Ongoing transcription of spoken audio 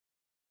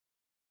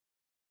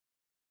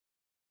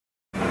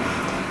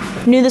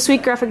New this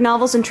week graphic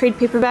novels and trade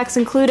paperbacks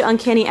include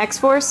Uncanny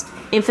X-Force,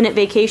 Infinite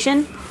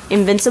Vacation,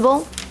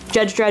 Invincible,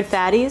 Judge Dredd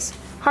Fatties,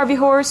 Harvey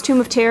Horror's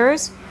Tomb of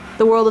Terrors,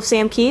 The World of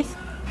Sam Keith,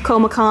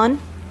 Coma Con,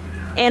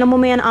 Animal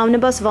Man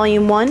Omnibus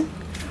Volume 1,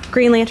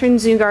 Green Lantern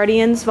New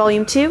Guardians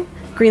Volume 2,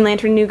 Green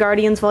Lantern New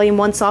Guardians Volume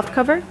 1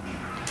 softcover,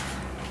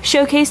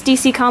 Showcase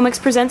DC Comics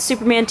presents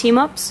Superman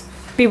Team-Ups,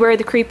 Beware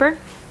the Creeper,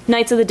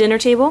 Knights of the Dinner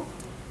Table,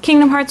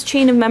 Kingdom Hearts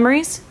Chain of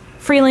Memories,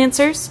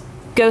 Freelancers,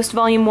 Ghost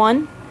Volume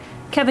 1,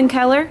 Kevin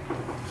Keller,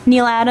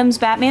 Neil Adams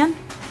Batman,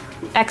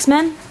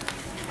 X-Men,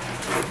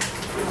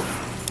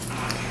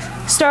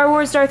 Star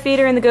Wars Darth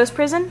Vader and the Ghost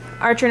Prison,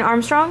 Archer and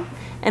Armstrong,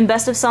 and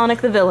Best of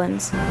Sonic the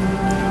Villains.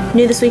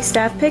 New this week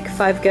staff pick,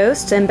 5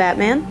 Ghosts and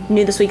Batman.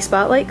 New this week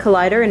spotlight,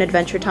 Collider and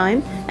Adventure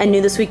Time. And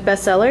new this week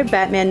bestseller,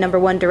 Batman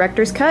 #1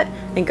 Director's Cut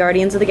and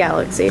Guardians of the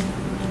Galaxy.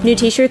 New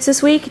t-shirts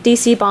this week,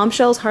 DC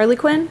Bombshells Harley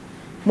Quinn,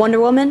 Wonder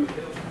Woman,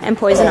 and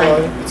Poison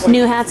Ivy.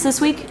 New hats this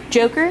week,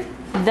 Joker,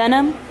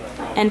 Venom,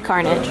 and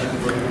Carnage.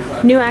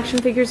 New action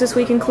figures this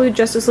week include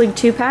Justice League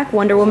 2-pack,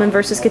 Wonder Woman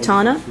vs.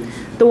 Katana,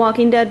 The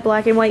Walking Dead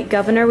Black and White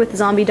Governor with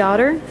Zombie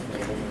Daughter,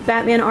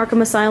 Batman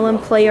Arkham Asylum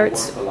Play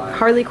Arts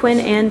Harley Quinn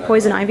and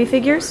Poison Ivy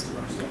figures,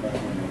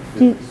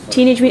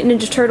 Teenage Mutant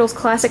Ninja Turtles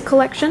Classic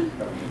Collection,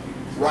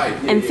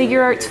 and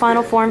Figure Arts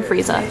Final Form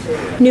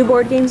Frieza. New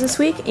board games this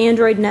week,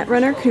 Android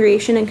Netrunner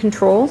Creation and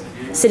Control,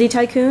 City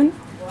Tycoon,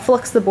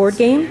 Flux the Board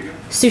Game,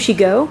 Sushi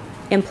Go,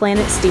 and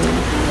Planet Steam.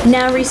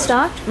 Now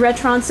restocked,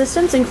 Retron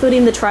systems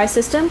including the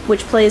Tri-System,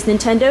 which plays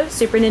Nintendo,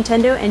 Super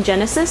Nintendo, and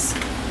Genesis,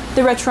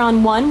 the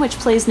Retron 1, which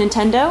plays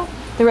Nintendo,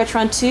 the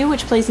Retron 2,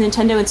 which plays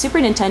Nintendo and Super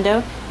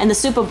Nintendo, and the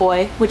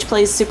Superboy, which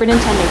plays Super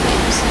Nintendo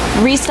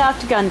games.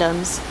 Restocked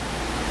Gundams.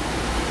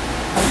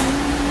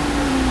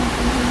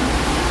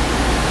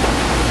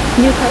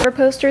 New cover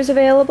posters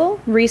available,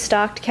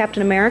 restocked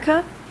Captain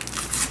America,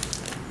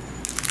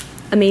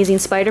 Amazing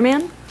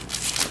Spider-Man,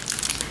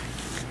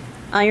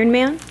 Iron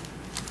Man,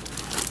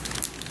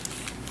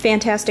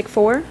 Fantastic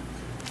Four,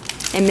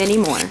 and many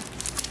more.